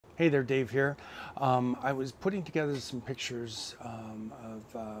Hey there, Dave here. I was putting together some pictures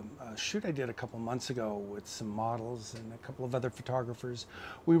of a shoot I did a couple months ago with some models and a couple of other photographers.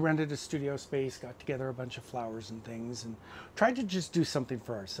 We rented a studio space, got together a bunch of flowers and things, and tried to just do something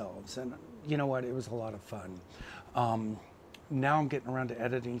for ourselves. And you know what? It was a lot of fun. Now I'm getting around to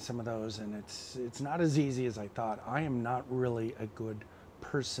editing some of those, and it's not as easy as I thought. I am not really a good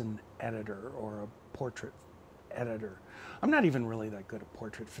person editor or a portrait editor. I'm not even really that good a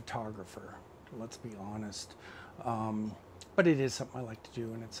portrait photographer, let's be honest. But it is something I like to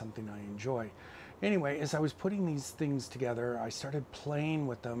do, and it's something I enjoy. Anyway, as I was putting these things together, I started playing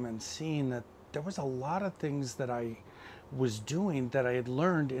with them and seeing that there was a lot of things that I was doing that I had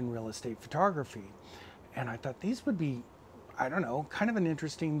learned in real estate photography. And I thought these would be, I don't know, kind of an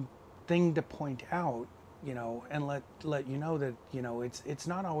interesting thing to point out, and let you know that, it's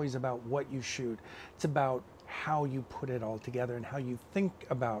not always about what you shoot. It's about how you put it all together and how you think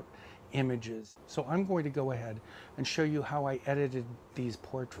about images. So I'm going to go ahead and show you how I edited these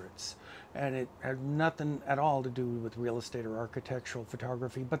portraits. And it had nothing at all to do with real estate or architectural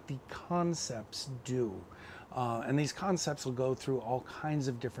photography, but the concepts do. And these concepts will go through all kinds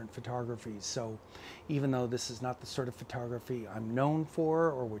of different photographies. So even though this is not the sort of photography I'm known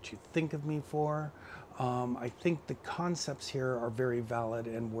for or what you think of me for, I think the concepts here are very valid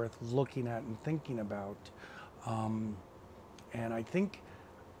and worth looking at and thinking about. And I think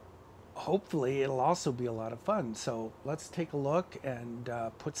hopefully it'll also be a lot of fun. So let's take a look and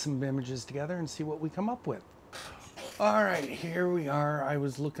put some images together and see what we come up with. All right, here we are. I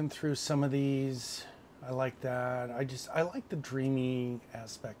was looking through some of these. I like that. I like the dreamy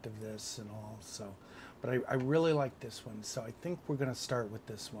aspect of this and all. So, but I really like this one. So I think we're going to start with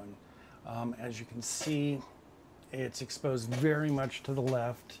this one. As you can see, it's exposed very much to the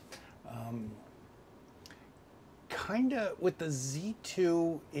left. Kind of with the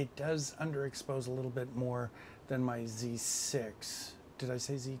Z2, it does underexpose a little bit more than my Z6. Did I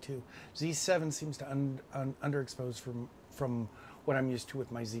say Z2? Z7 seems to underexpose from what I'm used to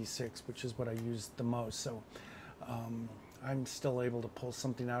with my Z6, which is what I use the most. So I'm still able to pull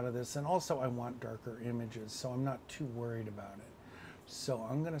something out of this. And also I want darker images, so I'm not too worried about it. So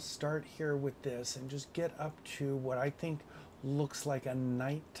I'm going to start here with this and just get up to what I think looks like a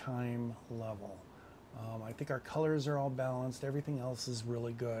nighttime level. I think our colors are all balanced. Everything else is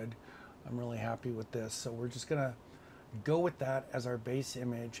really good. I'm really happy with this. So we're just going to go with that as our base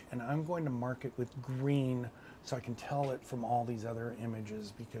image, and I'm going to mark it with green so I can tell it from all these other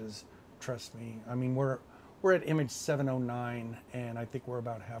images, because trust me, I mean, we're at image 709, and I think we're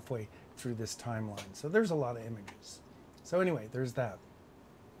about halfway through this timeline. So there's a lot of images. So anyway, there's that.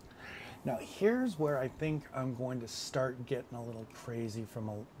 Now here's where I think I'm going to start getting a little crazy from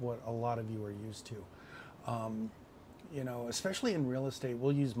what a lot of you are used to. Especially in real estate,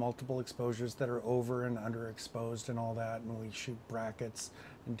 we'll use multiple exposures that are over and underexposed and all that, and we shoot brackets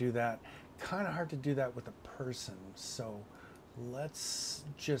and do that. Kind of hard to do that with a person. So let's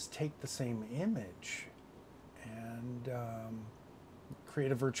just take the same image and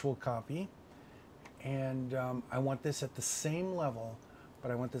create a virtual copy. And I want this at the same level,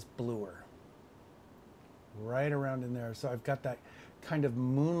 but I want this bluer. Right around in there. So I've got that kind of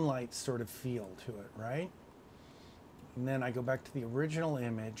moonlight sort of feel to it, right? And then I go back to the original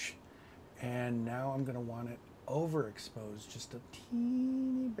image, and now I'm going to want it overexposed just a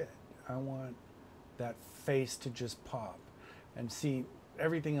teeny bit. I want that face to just pop. And see,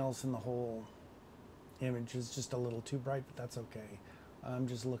 everything else in the whole image is just a little too bright, but that's okay. I'm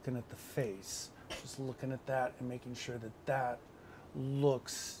just looking at the face, just looking at that and making sure that that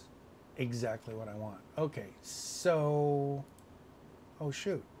looks exactly what I want. Okay, so, oh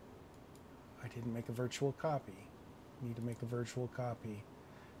shoot, I didn't make a virtual copy. Need to make a virtual copy.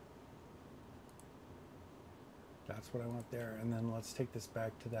 That's what I want there. And then let's take this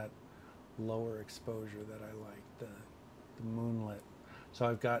back to that lower exposure that I like, the moonlit. So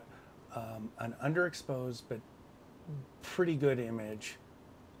I've got an underexposed but pretty good image,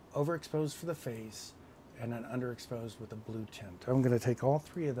 overexposed for the face, and an underexposed with a blue tint. I'm going to take all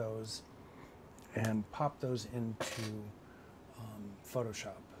three of those and pop those into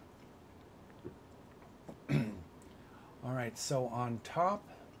Photoshop. All right, so on top,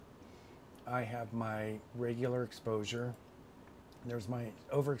 I have my regular exposure. There's my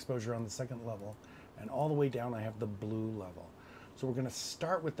overexposure on the second level, and all the way down I have the blue level. So we're going to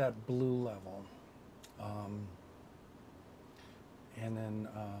start with that blue level, and then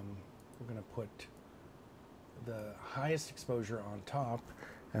we're going to put the highest exposure on top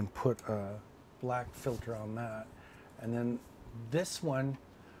and put a black filter on that. And then this one,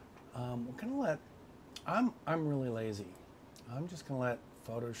 we're going to let, I'm really lazy. I'm just going to let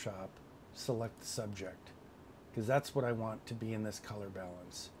Photoshop, select the subject, because that's what I want to be in this color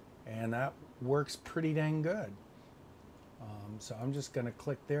balance. And that works pretty dang good. So I'm just going to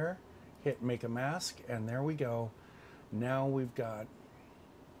click there, hit make a mask, and there we go. Now we've got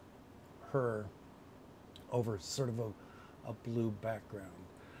her over sort of a blue background.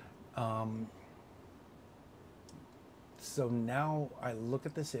 So now I look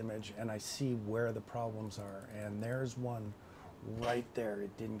at this image and I see where the problems are, and there's one right there.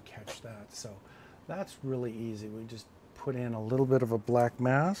 It didn't catch that. So that's really easy. We just put in a little bit of a black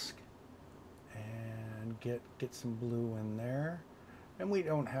mask and get some blue in there. And we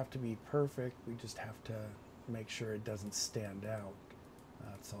don't have to be perfect. We just have to make sure it doesn't stand out.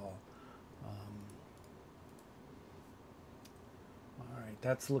 That's all. All right,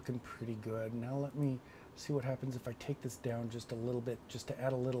 that's looking pretty good. Now let me see what happens if I take this down just a little bit, just to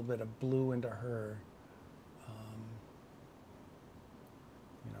add a little bit of blue into her.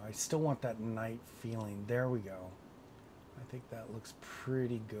 You know, I still want that night feeling. There we go. I think that looks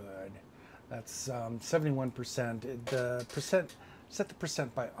pretty good. That's 71%. The percent, set the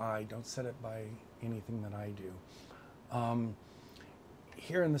percent by eye. Don't set it by anything that I do.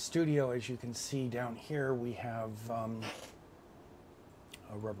 Here in the studio, as you can see down here, we have a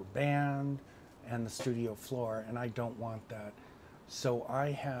rubber band and the studio floor, and I don't want that. So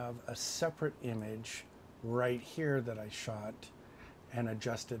I have a separate image right here that I shot and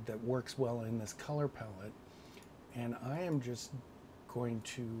adjusted that works well in this color palette. And I am just going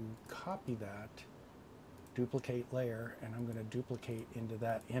to copy that, duplicate layer, and I'm going to duplicate into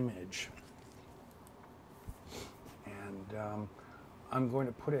that image. And I'm going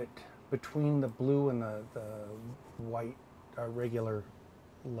to put it between the blue and the white regular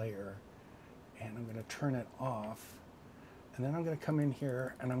layer, and I'm going to turn it off. And then I'm going to come in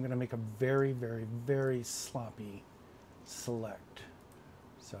here and I'm going to make a very, very, very sloppy select.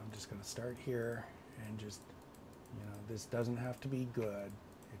 So I'm just going to start here and just, you know, this doesn't have to be good.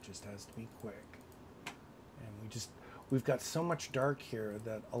 It just has to be quick. And we've got so much dark here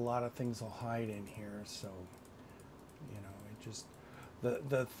that a lot of things will hide in here. So, you know, it just,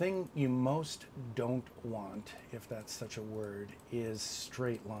 the thing you most don't want, if that's such a word, is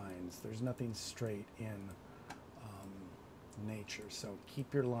straight lines. There's nothing straight in nature. So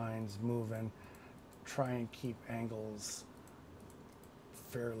keep your lines moving. Try and keep angles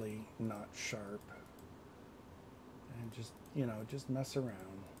fairly not sharp. And just, you know, just mess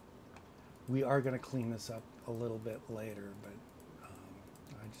around. We are going to clean this up a little bit later, but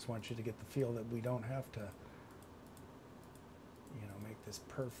I just want you to get the feel that we don't have to, you know, make this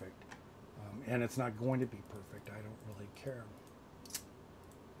perfect. And it's not going to be perfect. I don't really care.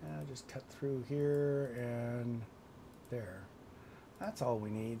 And just cut through here and there. That's all we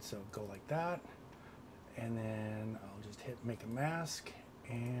need. So go like that. And then I'll just hit make a mask.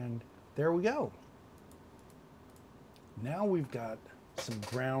 And there we go. Now we've got some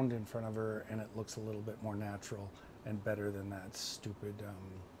ground in front of her, and it looks a little bit more natural and better than that stupid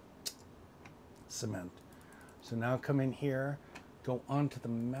cement. So now come in here, go onto the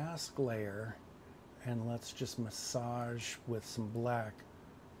mask layer, and let's just massage with some black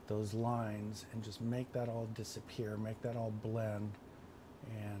those lines and just make that all disappear, make that all blend.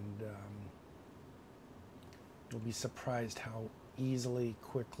 And you'll be surprised how easily,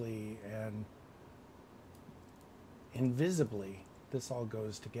 quickly, and invisibly this all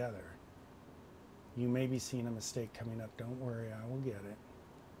goes together. You may be seeing a mistake coming up. Don't worry, I will get it.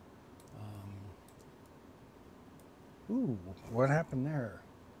 Ooh, what happened there?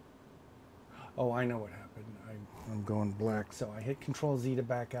 Oh, I know what happened. I'm going black, so I hit Control Z to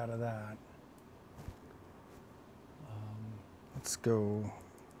back out of that. Let's go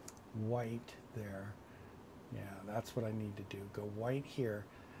white there. Yeah, that's what I need to do. Go white here.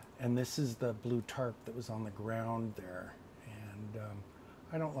 And this is the blue tarp that was on the ground there. And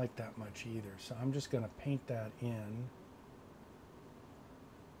I don't like that much either. So I'm just going to paint that in.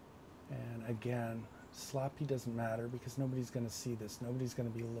 And again, sloppy doesn't matter because nobody's going to see this. Nobody's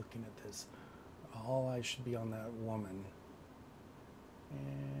going to be looking at this. All eyes should be on that woman.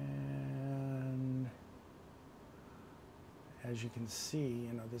 And as you can see,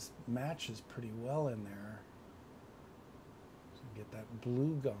 you know, this matches pretty well in there. So get that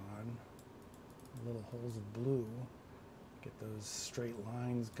blue gone, little holes of blue. Get those straight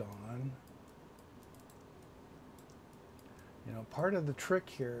lines gone. You know, part of the trick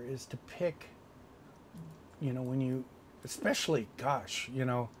here is to pick, you know, when you, especially, gosh, you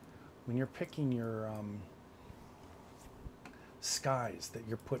know, when you're picking your skies that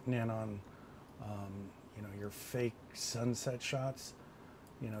you're putting in on, you know, your fake sunset shots,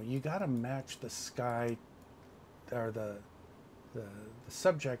 you know, you got to match the sky or the the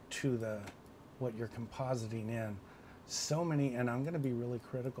subject to the what you're compositing in. So many, and I'm going to be really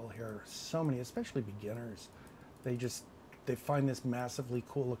critical here, so many, especially beginners, they find this massively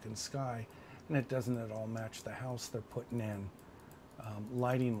cool looking sky, and it doesn't at all match the house they're putting in,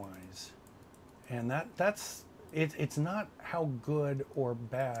 lighting wise. And that's it. It's not how good or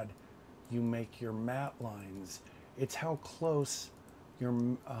bad you make your matte lines, it's how close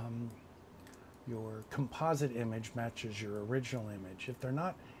your composite image matches your original image. If they're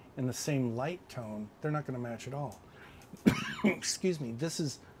not in the same light tone, they're not going to match at all. Excuse me. This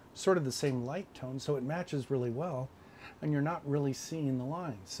is sort of the same light tone, so it matches really well, and you're not really seeing the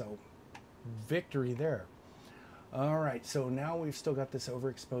lines. So victory there. All right, so now we've still got this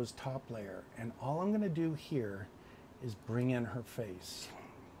overexposed top layer, and all I'm going to do here is bring in her face.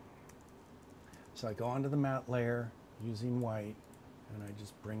 So I go onto the matte layer using white, and I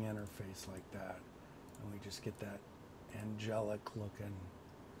just bring in her face like that, and we just get that angelic looking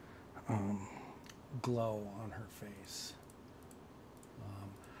glow on her face.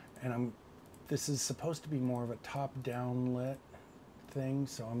 And this is supposed to be more of a top-down lit thing,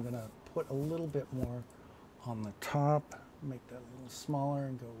 so I'm going to put a little bit more on the top, make that a little smaller,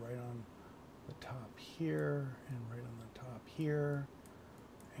 and go right on the top here, and right on the top here,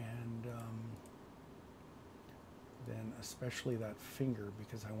 and then especially that finger,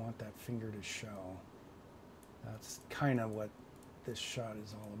 because I want that finger to show. That's kind of what this shot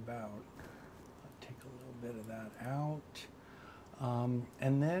is all about. I'll take a little bit of that out.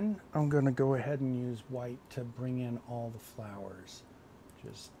 And then I'm going to go ahead and use white to bring in all the flowers.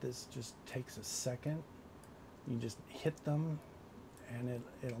 This just takes a second. You just hit them, and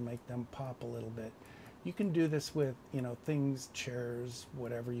it'll make them pop a little bit. You can do this with, you know, things, chairs,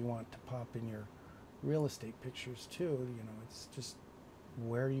 whatever you want to pop in your real estate pictures too. You know, it's just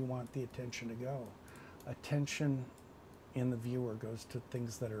where you want the attention to go. Attention in the viewer goes to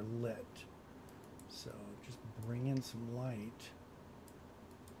things that are lit. So just bring in some light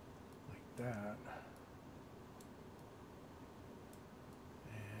like that.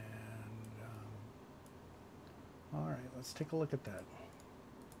 And all right, let's take a look at that.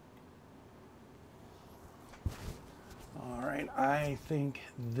 All right, I think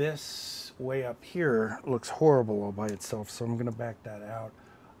this way up here looks horrible all by itself, so I'm going to back that out.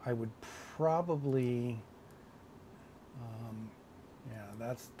 I would probably,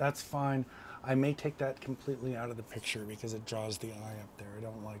 yeah, that's fine. I may take that completely out of the picture because it draws the eye up there. I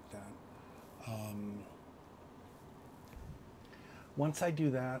don't like that. Once I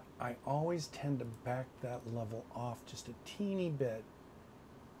do that, I always tend to back that level off just a teeny bit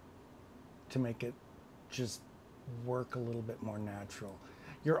to make it just work a little bit more natural.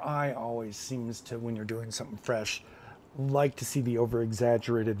 Your eye always seems to, when you're doing something fresh, like to see the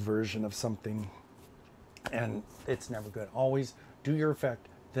over-exaggerated version of something, and it's never good. Always do your effect,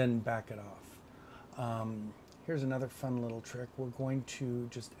 then back it off. Here's another fun little trick. We're going to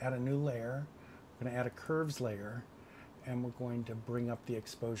just add a new layer. We're going to add a curves layer, and we're going to bring up the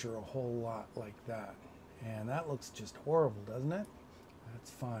exposure a whole lot like that. And that looks just horrible, doesn't it?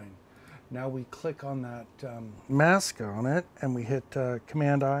 That's fine. Now we click on that mask on it, and we hit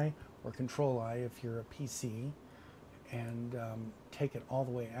Command-I or Control-I if you're a PC, and take it all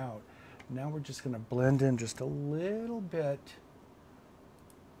the way out. Now we're just going to blend in just a little bit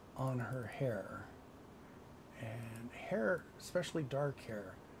on her hair. And hair, especially dark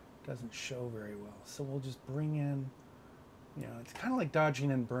hair, doesn't show very well. So we'll just bring in, you know, it's kind of like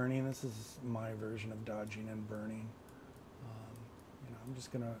dodging and burning. This is my version of dodging and burning. I'm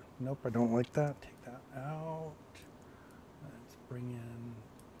just gonna, nope, I don't like that. Take that out. Let's bring in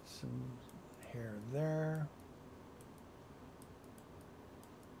some hair there.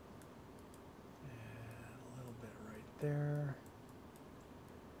 And a little bit right there.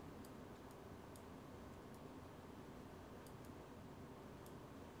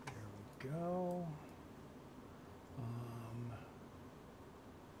 There we go.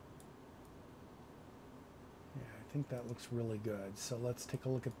 I think that looks really good. So let's take a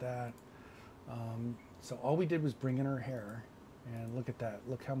look at that. So all we did was bring in her hair, and look at that.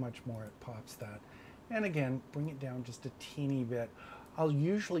 Look how much more it pops that. And again, bring it down just a teeny bit. I'll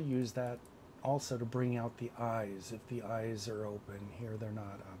usually use that also to bring out the eyes. If the eyes are open, here they're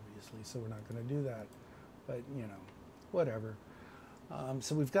not, obviously, so we're not going to do that. But, you know, whatever.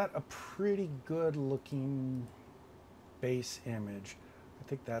 So we've got a pretty good looking base image. I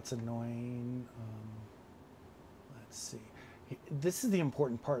think that's annoying. Let's see. This is the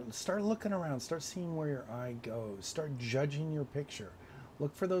important part. Start looking around. Start seeing where your eye goes. Start judging your picture.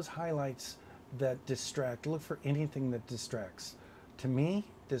 Look for those highlights that distract. Look for anything that distracts. To me,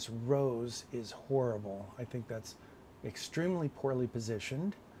 this rose is horrible. I think that's extremely poorly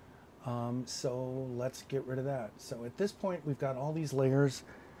positioned. So let's get rid of that. So at this point, we've got all these layers.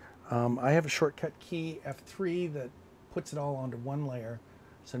 I have a shortcut key, F3, that puts it all onto one layer.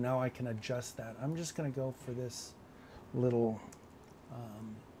 So now I can adjust that. I'm just going to go for this little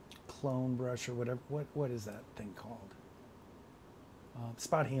clone brush or whatever. What is that thing called?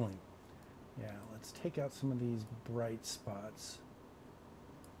 Spot healing. Yeah, let's take out some of these bright spots.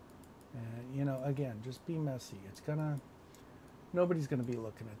 And, you know, again, just be messy. Nobody's gonna be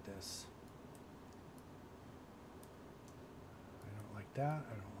looking at this. I don't like that,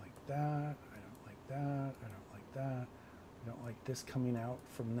 I don't like that, I don't like that, I don't like that. I don't like this coming out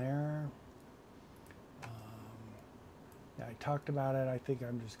from there. Yeah, I talked about it. I think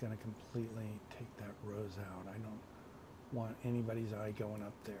I'm just gonna completely take that rose out. I don't want anybody's eye going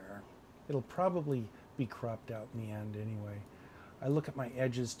up there. It'll probably be cropped out in the end anyway. I look at my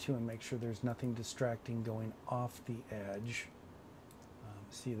edges too and make sure there's nothing distracting going off the edge.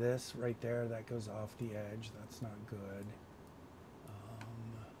 See this right there? That goes off the edge. That's not good.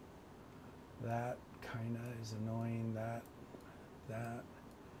 That kind of is annoying. That.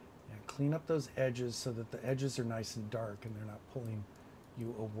 Yeah, clean up those edges so that the edges are nice and dark and they're not pulling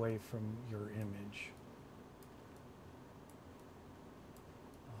you away from your image.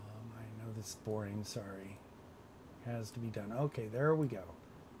 I know this is boring, sorry. Has to be done. Okay, there we go.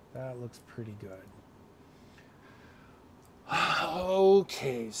 That looks pretty good.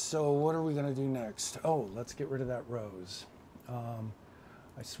 Okay, so what are we going to do next? Oh, let's get rid of that rose.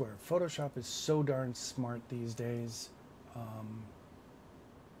 I swear, Photoshop is so darn smart these days.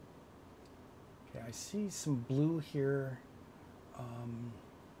 Okay, I see some blue here.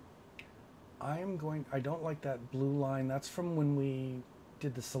 I don't like that blue line. That's from when we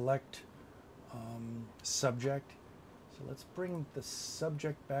did the select subject. So let's bring the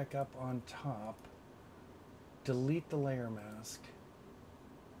subject back up on top. Delete the layer mask.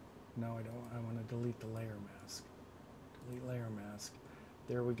 No, I don't. I want to delete the layer mask. Delete layer mask.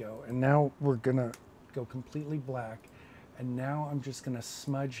 There we go. And now we're going to go completely black. And now I'm just going to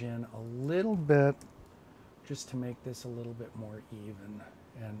smudge in a little bit just to make this a little bit more even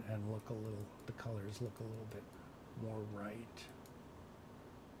and look a little, the colors look a little bit more right.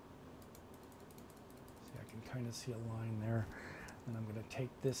 See, I can kind of see a line there. And I'm going to take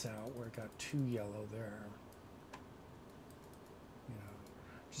this out where it got too yellow there. You know,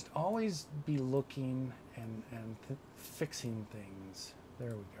 just always be looking and fixing things. There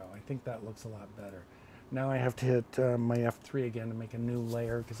we go. I think that looks a lot better. Now I have to hit my F3 again to make a new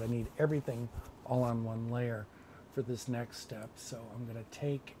layer because I need everything all on one layer for this next step. So I'm going to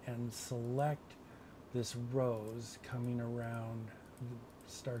take and select this rose coming around,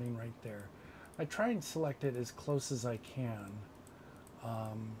 starting right there. I try and select it as close as I can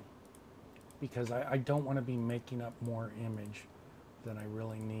because I don't want to be making up more image than I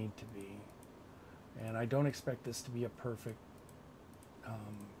really need to be. And I don't expect this to be a perfect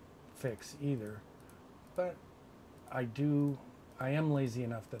fix either. But I am lazy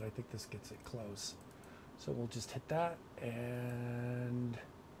enough that I think this gets it close. So we'll just hit that and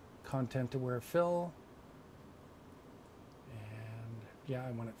content aware fill. And yeah,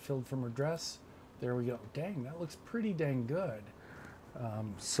 I want it filled from her dress. There we go. Dang, that looks pretty dang good.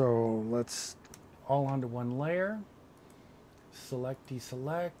 So let's all onto one layer. Select,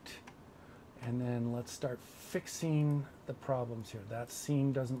 deselect. And then let's start fixing the problems here. That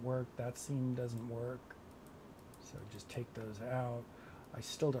seam doesn't work. That seam doesn't work. So just take those out. I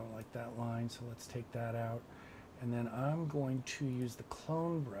still don't like that line, so let's take that out. And then I'm going to use the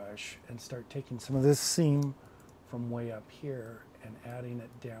clone brush and start taking some of this seam from way up here and adding it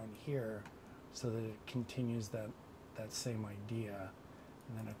down here so that it continues that same idea.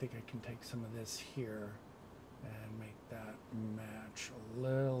 And then I think I can take some of this here and make that match a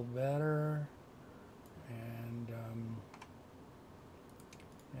little better. And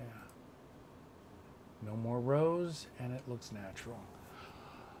yeah, no more rows, and it looks natural.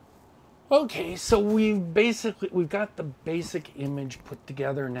 Okay, so we've got the basic image put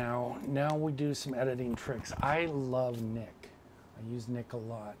together now. Now we do some editing tricks. I love Nik. I use Nik a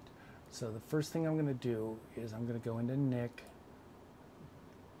lot. So the first thing I'm going to do is I'm going to go into Nik,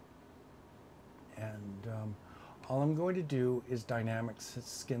 and all I'm going to do is dynamic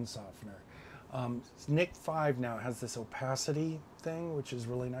skin softener. Nik 5 now has this opacity thing, which is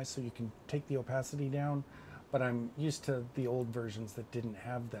really nice, so you can take the opacity down, but I'm used to the old versions that didn't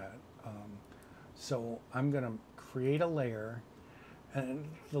have that. So I'm going to create a layer, and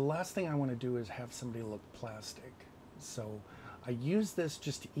the last thing I want to do is have somebody look plastic. So I use this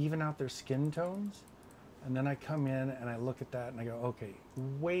just to even out their skin tones, and then I come in and I look at that and I go, okay,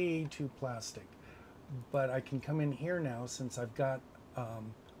 way too plastic. but I can come in here now since I've got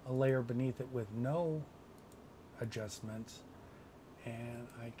a layer beneath it with no adjustments, and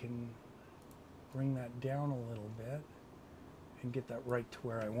I can bring that down a little bit and get that right to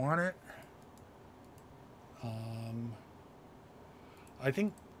where I want it. I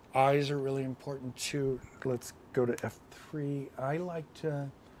think eyes are really important too. Let's go to F3. I like to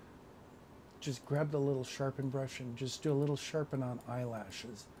just grab the little sharpen brush and just do a little sharpen on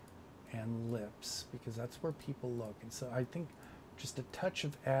eyelashes and lips, because that's where people look. And so I think just a touch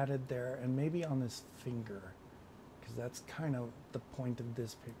of added there, and maybe on this finger, because that's kind of the point of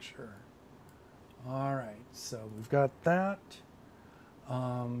this picture. All right, so we've got that.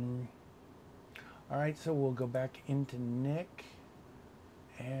 All right, so we'll go back into Nik,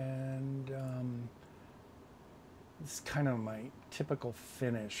 and this is kind of my typical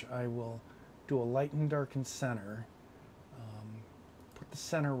finish. I will do a light and darken center, put the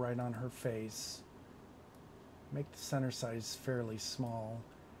center right on her face, make the center size fairly small,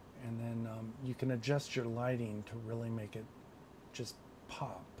 and then you can adjust your lighting to really make it just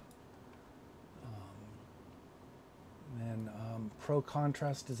pop. And Pro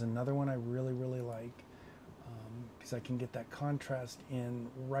Contrast is another one I really, really like, because I can get that contrast in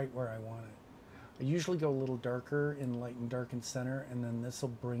right where I want it. I usually go a little darker in light and darken center, and then this will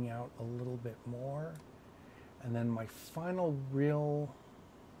bring out a little bit more. And then my final real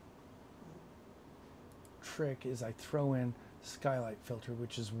trick is I throw in skylight filter,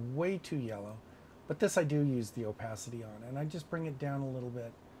 which is way too yellow, but this I do use the opacity on, and I just bring it down a little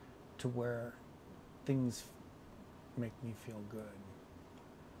bit to where things make me feel good.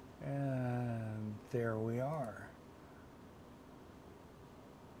 And there we are.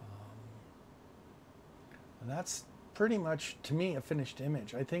 And that's pretty much, to me, a finished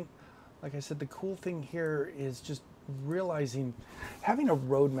image. I think, like I said, the cool thing here is just realizing, having a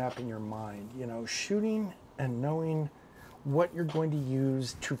roadmap in your mind, you know, shooting and knowing what you're going to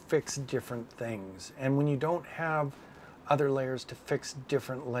use to fix different things. And when you don't have other layers to fix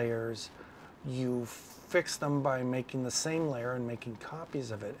different layers, you fix them by making the same layer and making copies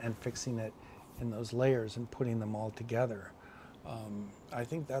of it and fixing it in those layers and putting them all together. I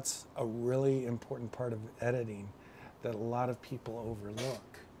think that's a really important part of editing that a lot of people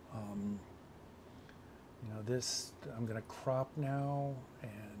overlook. You know, this I'm going to crop now,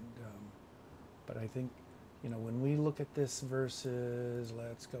 and but I think, you know, when we look at this versus,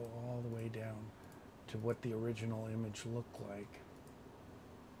 let's go all the way down to what the original image looked like.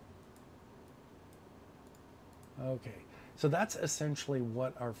 Okay, so that's essentially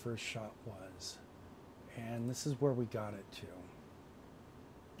what our first shot was, and this is where we got it to.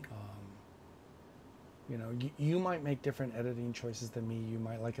 You know, you might make different editing choices than me. You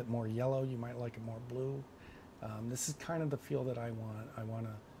might like it more yellow, you might like it more blue. This is kind of the feel that I want. I want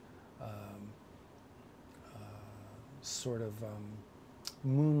to sort of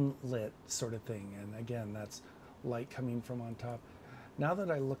moonlit sort of thing, and again, that's light coming from on top. Now that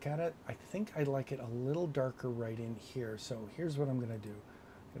I look at it, I think I like it a little darker right in here. So here's what I'm going to do.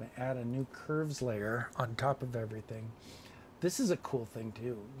 I'm going to add a new curves layer on top of everything. This is a cool thing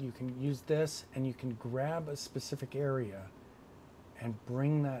too. You can use this and you can grab a specific area and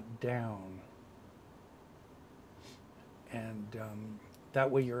bring that down. And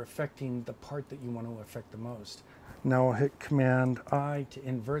that way you're affecting the part that you want to affect the most. Now I'll hit Command I to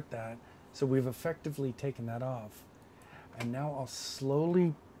invert that. So we've effectively taken that off. And now I'll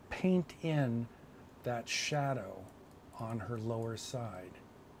slowly paint in that shadow on her lower side.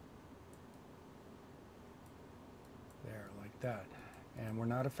 There, like that. And we're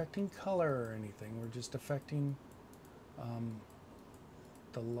not affecting color or anything. We're just affecting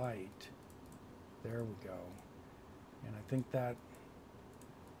the light. There we go. And I think that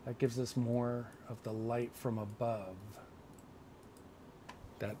gives us more of the light from above.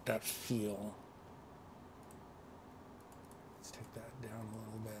 That feel. Let's take that down a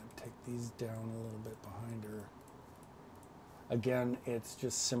little bit. Take these down a little bit behind her. Again, it's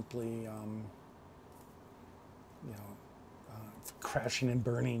just simply, you know, it's crashing and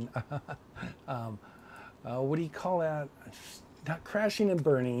burning. What do you call that? Not crashing and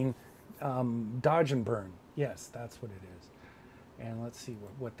burning, dodge and burn. Yes, that's what it is. And let's see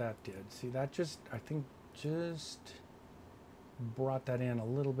what that did. See, that just, I think, just brought that in a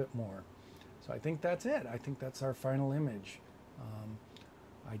little bit more. So I think that's it. I think that's our final image.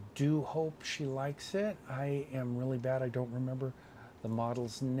 I do hope she likes it. I am really bad. I don't remember the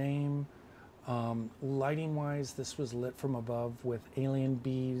model's name. Lighting wise, this was lit from above with alien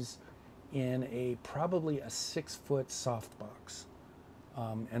bees in probably a 6-foot softbox.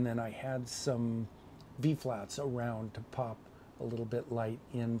 And then I had some V-flats around to pop a little bit light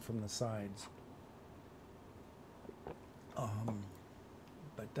in from the sides.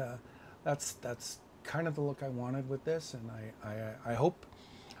 But that's kind of the look I wanted with this, and I hope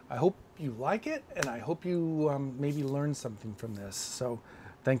you like it, and I hope you maybe learn something from this. So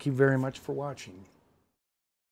thank you very much for watching.